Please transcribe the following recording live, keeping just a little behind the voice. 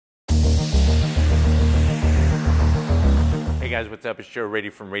guys, what's up? It's Joe Raiti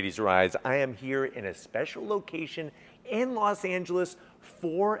from Raiti's Rides. I am here in a special location in Los Angeles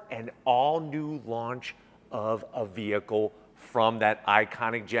for an all-new launch of a vehicle from that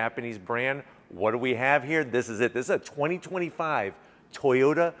iconic Japanese brand. What do we have here? This is it. This is a 2025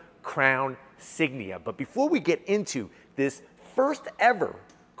 Toyota Crown Signia. But before we get into this first ever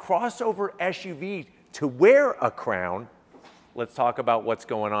crossover SUV to wear a crown, let's talk about what's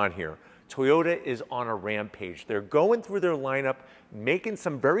going on here. Toyota is on a rampage. They're going through their lineup, making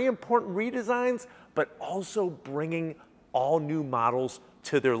some very important redesigns, but also bringing all new models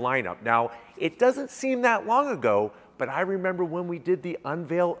to their lineup. Now, it doesn't seem that long ago, but I remember when we did the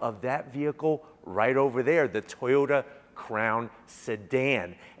unveil of that vehicle right over there, the Toyota Crown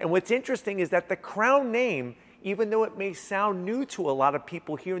Sedan. And what's interesting is that the Crown name, even though it may sound new to a lot of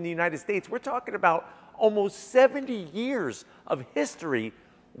people here in the United States, we're talking about almost 70 years of history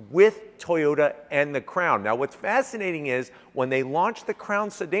with Toyota and the Crown. Now, what's fascinating is when they launched the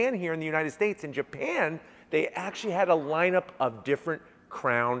Crown Sedan here in the United States, in Japan, they actually had a lineup of different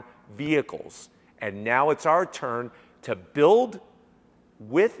Crown vehicles. And now it's our turn to build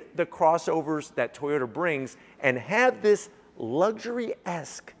with the crossovers that Toyota brings and have this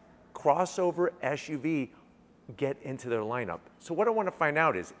luxury-esque crossover SUV get into their lineup. So what I want to find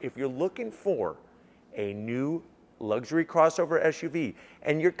out is if you're looking for a new luxury crossover SUV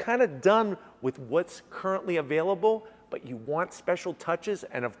and you're kind of done with what's currently available, but you want special touches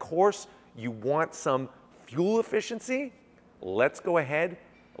and of course you want some fuel efficiency, let's go ahead,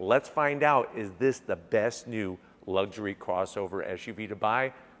 let's find out, is this the best new luxury crossover SUV to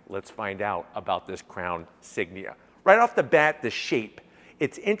buy? Let's find out about this Crown Signia. Right off the bat, the shape.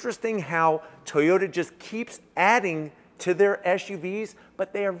 It's interesting how Toyota just keeps adding to their SUVs,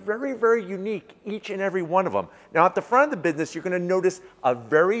 but they are very, very unique, each and every one of them. Now, at the front of the business, you're gonna notice a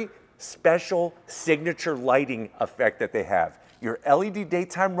very special signature lighting effect that they have. Your LED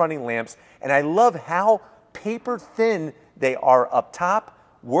daytime running lamps, and I love how paper thin they are up top.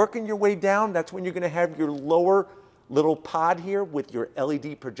 Working your way down, that's when you're gonna have your lower little pod here with your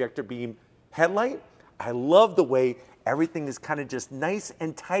LED projector beam headlight. I love the way everything is kind of just nice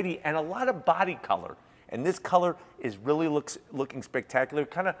and tidy and a lot of body color. And this color is really looking spectacular,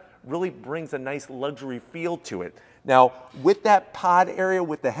 kind of really brings a nice luxury feel to it. Now, with that pod area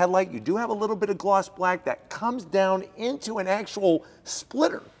with the headlight, you do have a little bit of gloss black that comes down into an actual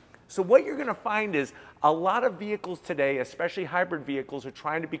splitter. So what you're gonna find is a lot of vehicles today, especially hybrid vehicles, are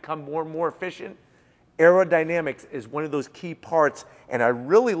trying to become more and more efficient. Aerodynamics is one of those key parts, and I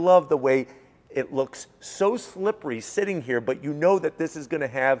really love the way it looks so slippery sitting here, but you know that this is gonna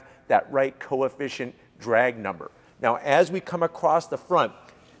have that right coefficient drag number. Now, as we come across the front,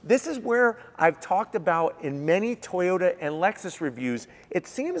 this is where I've talked about in many Toyota and Lexus reviews. It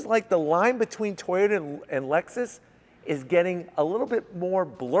seems like the line between Toyota and Lexus is getting a little bit more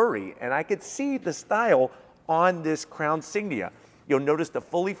blurry, and I could see the style on this Crown Signia. You'll notice the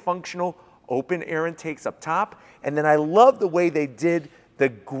fully functional open air intakes up top, and then I love the way they did the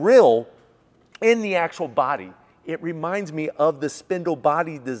grille in the actual body. It reminds me of the spindle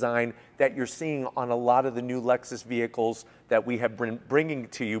body design that you're seeing on a lot of the new Lexus vehicles that we have been bringing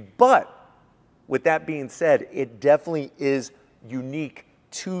to you. But with that being said, it definitely is unique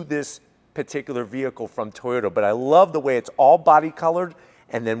to this particular vehicle from Toyota. But I love the way it's all body colored,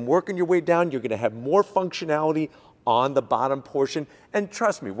 and then working your way down, you're gonna have more functionality on the bottom portion. And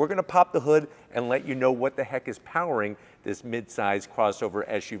trust me, we're gonna pop the hood and let you know what the heck is powering this mid-size crossover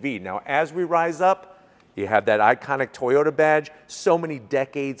SUV. Now, as we rise up, you have that iconic Toyota badge, so many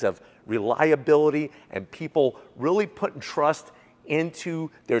decades of reliability and people really putting trust into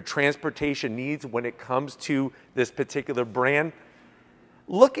their transportation needs when it comes to this particular brand.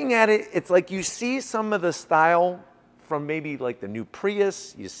 Looking at it, it's like you see some of the style from maybe like the new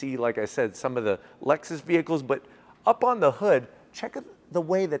Prius, you see, like I said, some of the Lexus vehicles, but up on the hood, check out the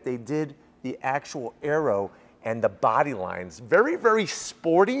way that they did the actual aero and the body lines. Very, very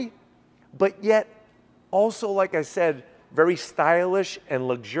sporty, but yet also, like I said, very stylish and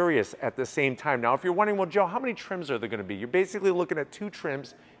luxurious at the same time. Now, if you're wondering, well, Joe, how many trims are there gonna be? You're basically looking at two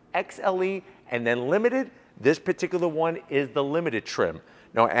trims, XLE and then Limited. This particular one is the Limited trim.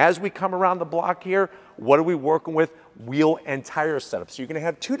 Now, as we come around the block here, what are we working with? Wheel and tire setup. So you're gonna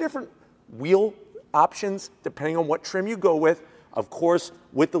have two different wheel options depending on what trim you go with. Of course,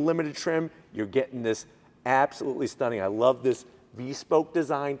 with the Limited trim, you're getting this absolutely stunning. I love this V-spoke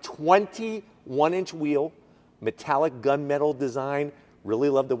design, 21-inch wheel, metallic gunmetal design. Really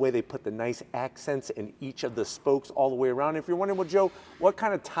love the way they put the nice accents in each of the spokes all the way around. If you're wondering, well, Joe, what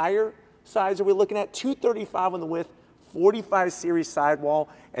kind of tire size are we looking at? 235 on the width, 45 series sidewall,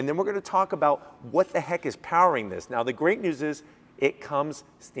 and then we're going to talk about what the heck is powering this. Now, the great news is it comes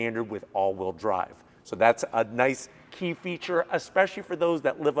standard with all-wheel drive. So that's a nice key feature, especially for those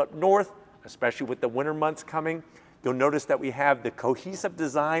that live up north, especially with the winter months coming. You'll notice that we have the cohesive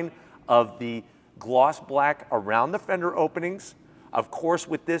design of the gloss black around the fender openings. Of course,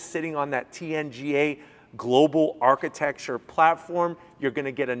 with this sitting on that TNGA global architecture platform, you're going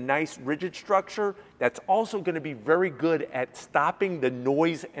to get a nice rigid structure that's also going to be very good at stopping the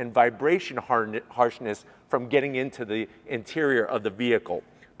noise and vibration harshness from getting into the interior of the vehicle.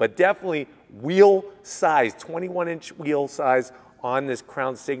 But definitely wheel size, 21-inch wheel size on this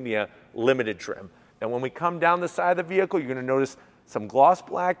Crown Signia limited trim. Now when we come down the side of the vehicle, you're going to notice some gloss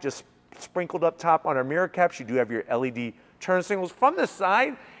black just sprinkled up top on our mirror caps. You do have your LED turn signals. From the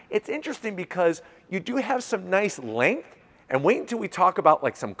side, it's interesting because you do have some nice length, and wait until we talk about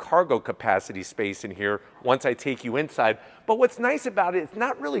like some cargo capacity space in here once I take you inside. But what's nice about it, it's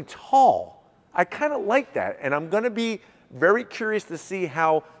not really tall. I kind of like that, and I'm going to be very curious to see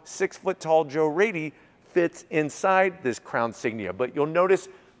how 6-foot-tall Joe Raiti fits inside this Crown Signia. But you'll notice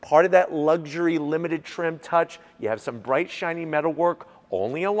part of that luxury limited trim touch, you have some bright shiny metalwork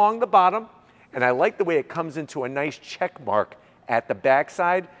only along the bottom, and I like the way it comes into a nice check mark at the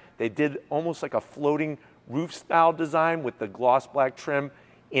backside. They did almost like a floating roof style design with the gloss black trim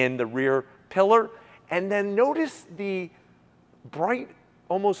in the rear pillar. And then notice the bright,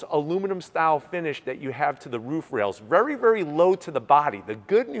 almost aluminum style finish that you have to the roof rails. Very, very low to the body. The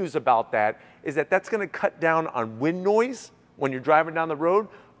good news about that is that that's going to cut down on wind noise when you're driving down the road.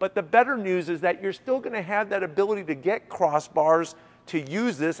 But the better news is that you're still going to have that ability to get crossbars to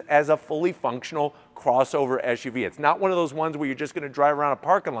use this as a fully functional crossover SUV. It's not one of those ones where you're just going to drive around a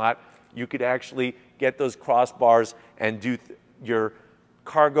parking lot. You could actually get those crossbars and do your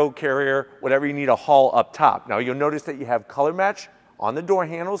cargo carrier, whatever you need to haul up top. Now you'll notice that you have color match on the door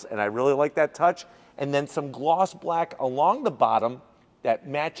handles, and I really like that touch. And then some gloss black along the bottom that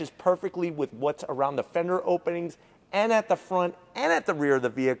matches perfectly with what's around the fender openings and at the front and at the rear of the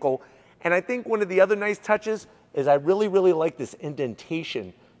vehicle. And I think one of the other nice touches is I really, really like this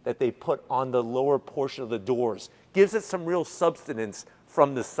indentation that they put on the lower portion of the doors. Gives it some real substance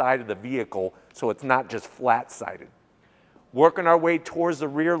from the side of the vehicle, so it's not just flat-sided. Working our way towards the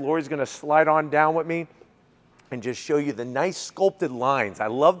rear, Lori's gonna slide on down with me and just show you the nice sculpted lines. I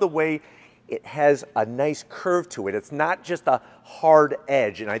love the way it has a nice curve to it. It's not just a hard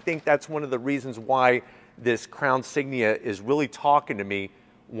edge, and I think that's one of the reasons why this Crown Signia is really talking to me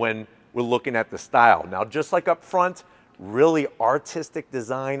when we're looking at the style. Now, just like up front, really artistic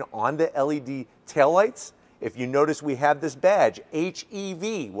design on the LED taillights. If you notice, we have this badge,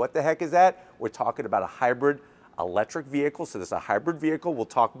 HEV. What the heck is that? We're talking about a hybrid electric vehicle. So this is a hybrid vehicle. We'll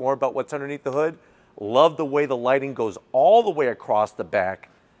talk more about what's underneath the hood. Love the way the lighting goes all the way across the back.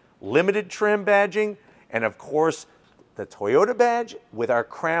 Limited trim badging, and of course, the Toyota badge with our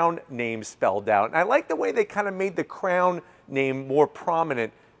Crown name spelled out. And I like the way they kind of made the Crown name more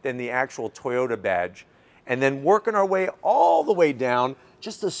prominent than the actual Toyota badge. And then working our way all the way down,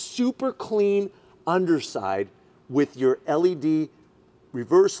 just a super clean underside with your LED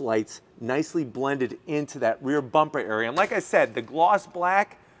reverse lights nicely blended into that rear bumper area. And like I said, the gloss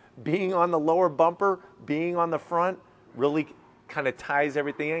black being on the lower bumper, being on the front, really kind of ties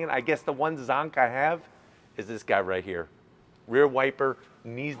everything in. I guess the one zonk I have is this guy right here. Rear wiper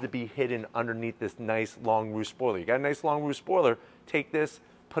needs to be hidden underneath this nice long roof spoiler. You got a nice long roof spoiler, take this,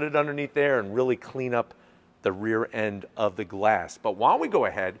 put it underneath there and really clean up the rear end of the glass. But while we go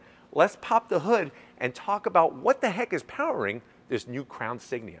ahead, let's pop the hood and talk about what the heck is powering this new Crown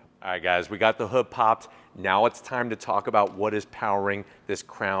Signia. All right, guys, we got the hood popped. Now it's time to talk about what is powering this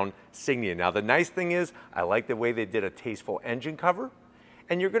Crown Signia. Now, the nice thing is, I like the way they did a tasteful engine cover.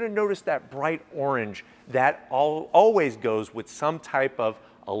 And you're gonna notice that bright orange that always goes with some type of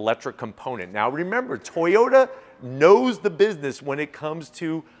electric component. Now remember, Toyota knows the business when it comes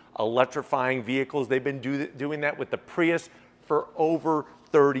to electrifying vehicles. They've been doing that with the Prius for over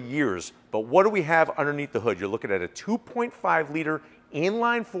 30 years. But what do we have underneath the hood? You're looking at a 2.5 liter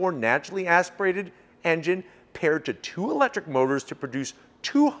inline-4 naturally aspirated engine paired to 2 electric motors to produce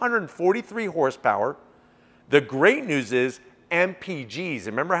 243 horsepower. The great news is MPGs.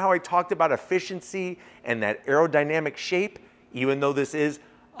 Remember how I talked about efficiency and that aerodynamic shape? Even though this is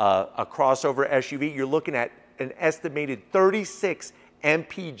a crossover SUV, you're looking at an estimated 36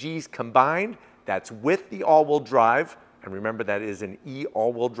 MPGs combined. That's with the all-wheel drive. And remember, that is an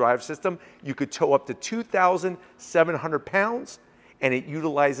all-wheel drive system. You could tow up to 2,700 pounds, and it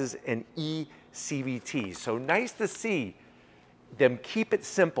utilizes an CVT. So nice to see them keep it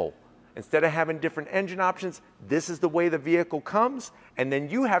simple. instead of having different engine options, this is the way the vehicle comes, and then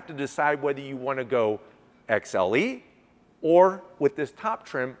you have to decide whether you want to go XLE or with this top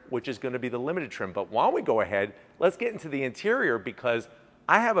trim, which is going to be the limited trim. But while we go ahead, let's get into the interior, because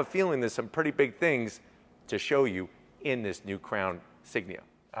I have a feeling there's some pretty big things to show you in this new Crown Signia.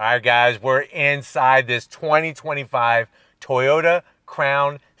 All right, guys, we're inside this 2025 Toyota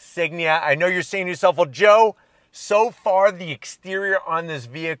Crown Signia. I know you're saying to yourself, well, Joe, so far the exterior on this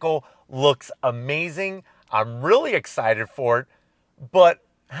vehicle looks amazing. I'm really excited for it, but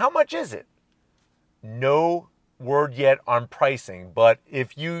how much is it? No word yet on pricing, but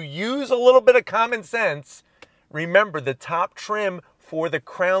if you use a little bit of common sense, remember the top trim for the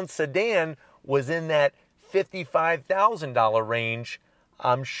Crown sedan was in that $55,000 range.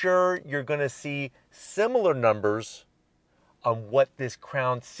 I'm sure you're going to see similar numbers on what this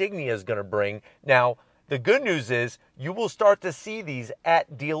Crown Signia is going to bring. Now, the good news is you will start to see these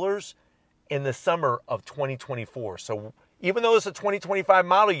at dealers in the summer of 2024. So even though it's a 2025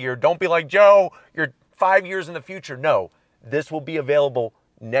 model year, don't be like, Joe, you're 5 years in the future. No, this will be available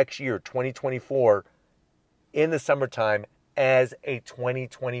next year, 2024, in the summertime as a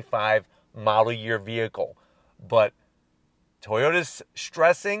 2025 model year vehicle. But Toyota's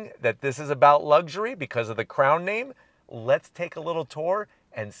stressing that this is about luxury because of the Crown name. Let's take a little tour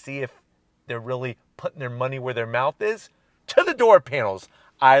and see if they're really putting their money where their mouth is. To the door panels.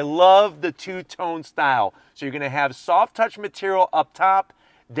 I love the two-tone style. So you're going to have soft touch material up top.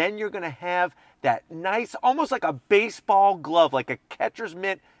 Then you're going to have that nice, almost like a baseball glove, like a catcher's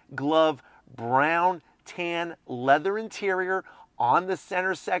mitt glove, brown tan leather interior on the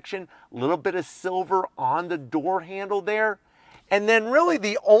center section, a little bit of silver on the door handle there. And then really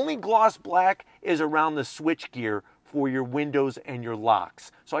the only gloss black is around the switch gear for your windows and your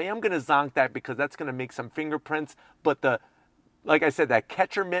locks. So I am going to zonk that because that's going to make some fingerprints, but like I said, that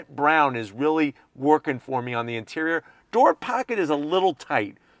catcher mitt brown is really working for me on the interior. Door pocket is a little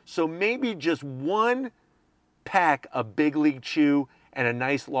tight, so maybe just one pack of Big League Chew and a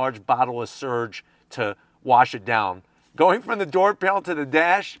nice large bottle of Surge to wash it down. Going from the door panel to the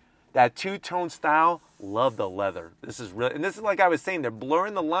dash, that two-tone style, love the leather. This is really, and this is like I was saying, they're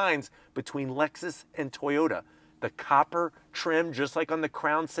blurring the lines between Lexus and Toyota. The copper trim, just like on the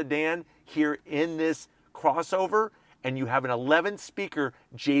Crown sedan, here in this crossover, and you have an 11-speaker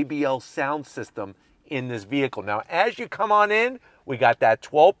JBL sound system in this vehicle. Now, as you come on in, we got that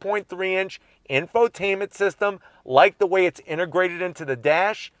 12.3-inch infotainment system. Like the way it's integrated into the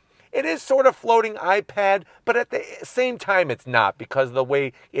dash. It is sort of floating iPad, but at the same time it's not, because of the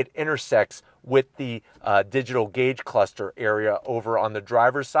way it intersects with the digital gauge cluster area over on the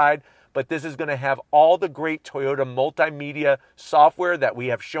driver's side. But this is going to have all the great Toyota multimedia software that we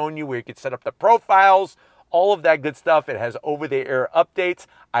have shown you, where you can set up the profiles, all of that good stuff. It has over-the-air updates.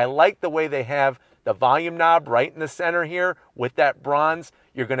 I like the way they have the volume knob right in the center here with that bronze.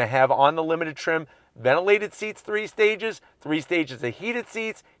 You're going to have on the limited trim ventilated seats, 3 stages of heated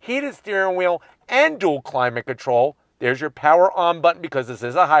seats, heated steering wheel, and dual climate control. There's your power on button because this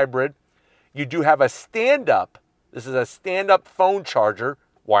is a hybrid. You do have a stand-up. This is a stand-up phone charger,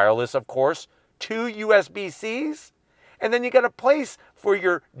 wireless of course, 2 USB-Cs, and then you got a place for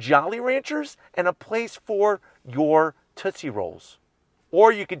your Jolly Ranchers and a place for your Tootsie Rolls.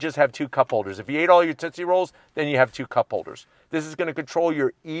 Or you could just have 2 cup holders. If you ate all your Tootsie Rolls, then you have 2 cup holders. This is going to control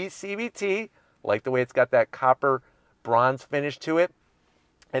your eCVT, like the way it's got that copper bronze finish to it.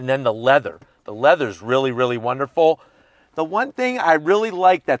 And then the leather. The leather's really, really wonderful. The one thing I really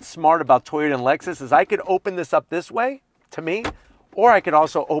like that's smart about Toyota and Lexus is I could open this up this way, to me, or I could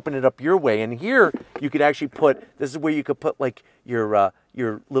also open it up your way. And here you could actually put, this is where you could put like your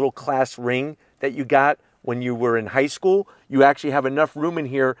little class ring that you got when you were in high school. You actually have enough room in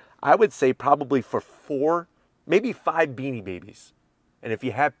here, I would say probably for 4, maybe 5 Beanie Babies. And if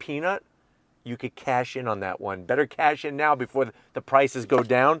you have Peanut, you could cash in on that one. Better cash in now before the prices go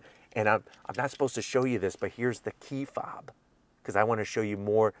down. And I'm not supposed to show you this, but here's the key fob, because I want to show you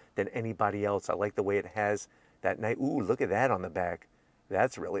more than anybody else. I like the way it has that nice, ooh, look at that on the back.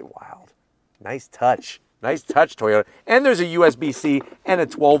 That's really wild. Nice touch. Nice touch, Toyota. And there's a USB-C and a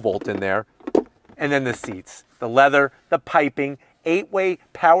 12-volt in there. And then the seats, the leather, the piping, 8-way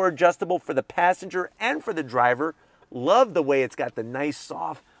power adjustable for the passenger and for the driver. Love the way it's got the nice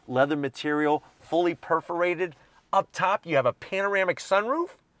soft leather material, fully perforated. Up top, you have a panoramic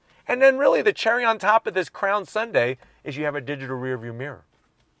sunroof. And then really the cherry on top of this Crown Sundae is you have a digital rear view mirror.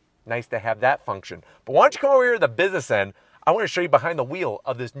 Nice to have that function. But why don't you come over here to the business end? I want to show you behind the wheel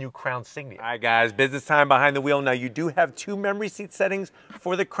of this new Crown Signia. All right, guys, business time behind the wheel. Now, you do have 2 memory seat settings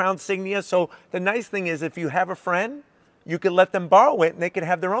for the Crown Signia. So the nice thing is if you have a friend, you could let them borrow it and they could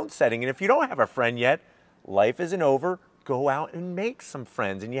have their own setting. And if you don't have a friend yet, life isn't over. Go out and make some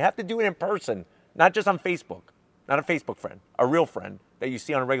friends. And you have to do it in person, not just on Facebook. Not a Facebook friend, a real friend that you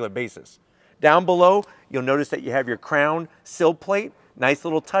see on a regular basis. Down below, you'll notice that you have your crown sill plate. Nice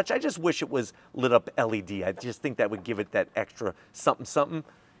little touch. I just wish it was lit up LED. I just think that would give it that extra something, something.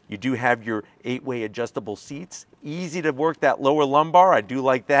 You do have your 8-way adjustable seats. Easy to work that lower lumbar. I do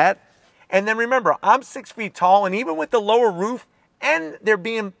like that. And then remember, I'm 6 feet tall, and even with the lower roof and there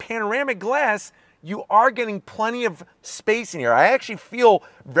being panoramic glass, you are getting plenty of space in here. I actually feel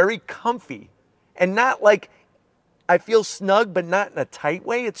very comfy and not like, I feel snug, but not in a tight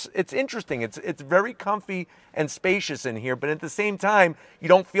way. It's interesting. It's very comfy and spacious in here, but at the same time, you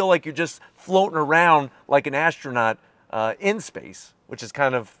don't feel like you're just floating around like an astronaut in space, which is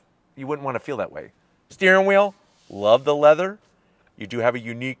kind of, you wouldn't want to feel that way. Steering wheel, love the leather. You do have a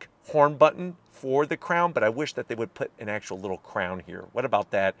unique horn button for the crown, but I wish that they would put an actual little crown here. What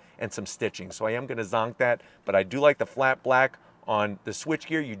about that? And some stitching. So I am going to zonk that, but I do like the flat black on the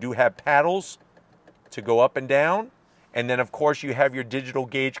switchgear. You do have paddles to go up and down. And then of course you have your digital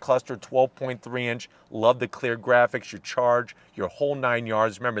gauge cluster, 12.3 inch. Love the clear graphics, your charge, your whole 9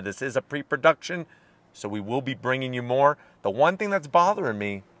 yards. Remember, this is a pre-production, so we will be bringing you more. The one thing that's bothering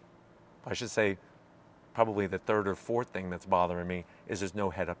me, I should say probably the third or fourth thing that's bothering me, is there's no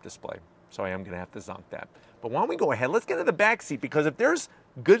head-up display. So I am gonna have to zonk that. But why don't we go ahead, let's get to the back seat, because if there's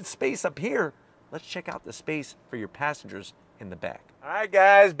good space up here, let's check out the space for your passengers in the back. All right,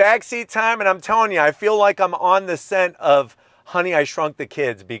 guys, back seat time, and I'm telling you, I feel like I'm on the scent of Honey, I Shrunk the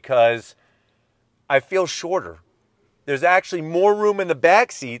Kids, because I feel shorter. There's actually more room in the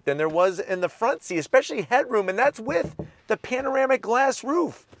back seat than there was in the front seat, especially headroom, and that's with the panoramic glass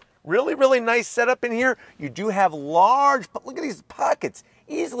roof. Really, really nice setup in here. You do have large, but look at these pockets.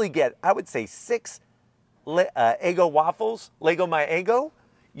 Easily get, I would say, 6 Eggo waffles, Lego My Eggo.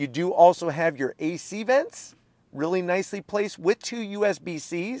 You do also have your AC vents, really nicely placed with 2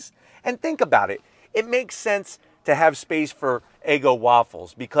 USB-Cs. And think about it. It makes sense to have space for Eggo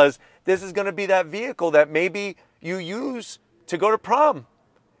waffles, because this is going to be that vehicle that maybe you use to go to prom.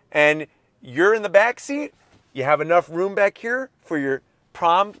 And you're in the back seat. You have enough room back here for your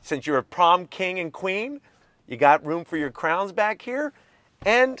prom, since you're a prom king and queen. You got room for your crowns back here.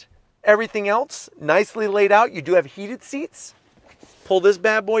 And everything else nicely laid out. You do have heated seats. Pull this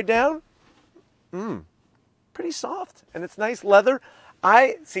bad boy down. Pretty soft, and it's nice leather.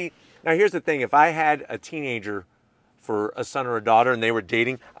 Now here's the thing. If I had a teenager for a son or a daughter and they were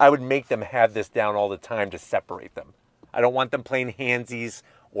dating, I would make them have this down all the time to separate them. I don't want them playing handsies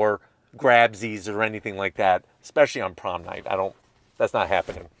or grabsies or anything like that, especially on prom night. That's not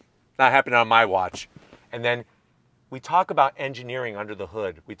happening. Not happening on my watch. And then we talk about engineering under the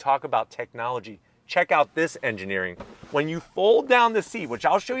hood. We talk about technology. Check out this engineering. When you fold down the seat, which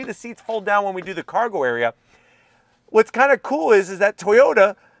I'll show you the seats fold down when we do the cargo area, what's kind of cool is that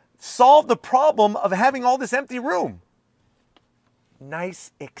Toyota solved the problem of having all this empty room.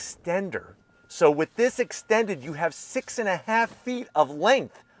 Nice extender. So with this extended, you have 6.5 feet of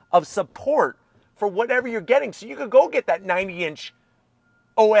length of support for whatever you're getting. So you could go get that 90-inch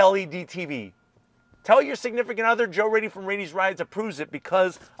OLED TV. Tell your significant other, Joe Raiti from Raiti's Rides approves it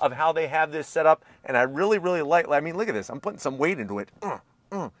because of how they have this set up. And I really, really like, I mean, look at this. I'm putting some weight into it.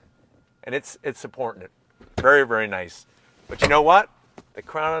 And it's supporting it. Very, very nice. But you know what? The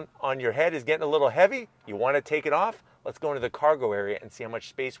crown on your head is getting a little heavy. You want to take it off? Let's go into the cargo area and see how much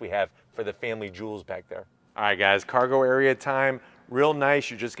space we have for the family jewels back there. All right, guys, cargo area time. Real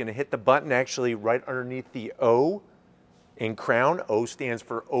nice. You're just going to hit the button actually right underneath the O in Crown. O stands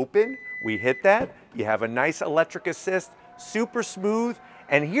for open. We hit that. You have a nice electric assist, super smooth.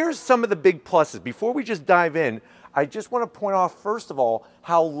 And here's some of the big pluses. Before we just dive in, I just want to point off, first of all,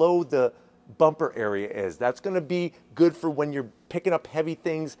 how low the bumper area is. That's going to be good for when you're picking up heavy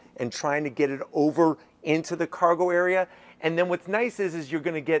things and trying to get it over into the cargo area. And then what's nice is you're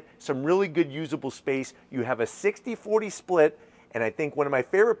going to get some really good usable space. You have a 60-40 split. And I think one of my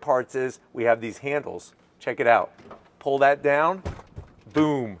favorite parts is we have these handles. Check it out. Pull that down.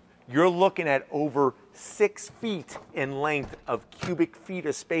 Boom. You're looking at over 6 feet in length of cubic feet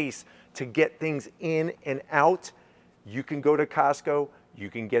of space to get things in and out. You can go to Costco. You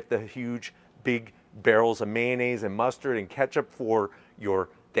can get the huge, big barrels of mayonnaise and mustard and ketchup for your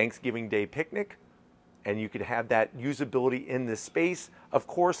Thanksgiving Day picnic. And you could have that usability in this space. Of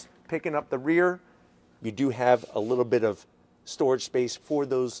course, picking up the rear, you do have a little bit of storage space for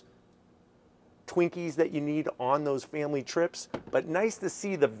those Twinkies that you need on those family trips. But nice to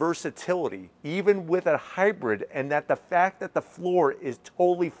see the versatility, even with a hybrid, and that the fact that the floor is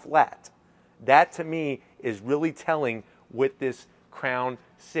totally flat. That to me is really telling with this Crown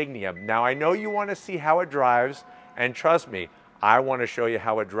Signia. Now, I know you want to see how it drives, and trust me, I want to show you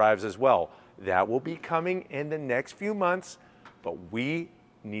how it drives as well. That will be coming in the next few months, but we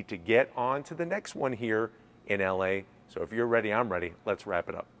need to get on to the next one here in LA. So if you're ready, I'm ready. Let's wrap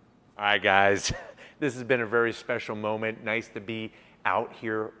it up. All right, guys, this has been a very special moment. Nice to be out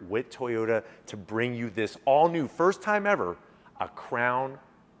here with Toyota to bring you this all new, first time ever, a Crown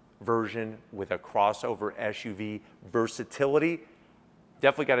version with a crossover SUV versatility.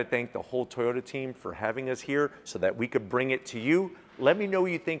 Definitely got to thank the whole Toyota team for having us here so that we could bring it to you. Let me know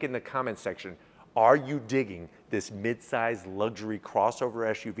what you think in the comment section. Are you digging this midsize luxury crossover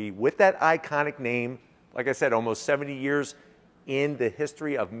SUV with that iconic name? Like I said, almost 70 years in the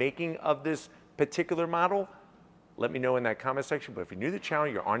history of making of this particular model. Let me know in that comment section. But if you're new to the channel,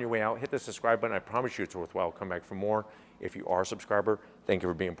 you're on your way out, hit the subscribe button. I promise you it's worthwhile. Come back for more. If you are a subscriber, thank you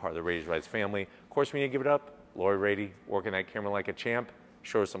for being part of the Raiti's Rides family. Of course, we need to give it up. Lori Raiti, working that camera like a champ.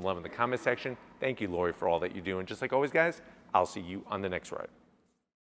 Show us some love in the comment section. Thank you, Lori, for all that you do. And just like always, guys, I'll see you on the next ride.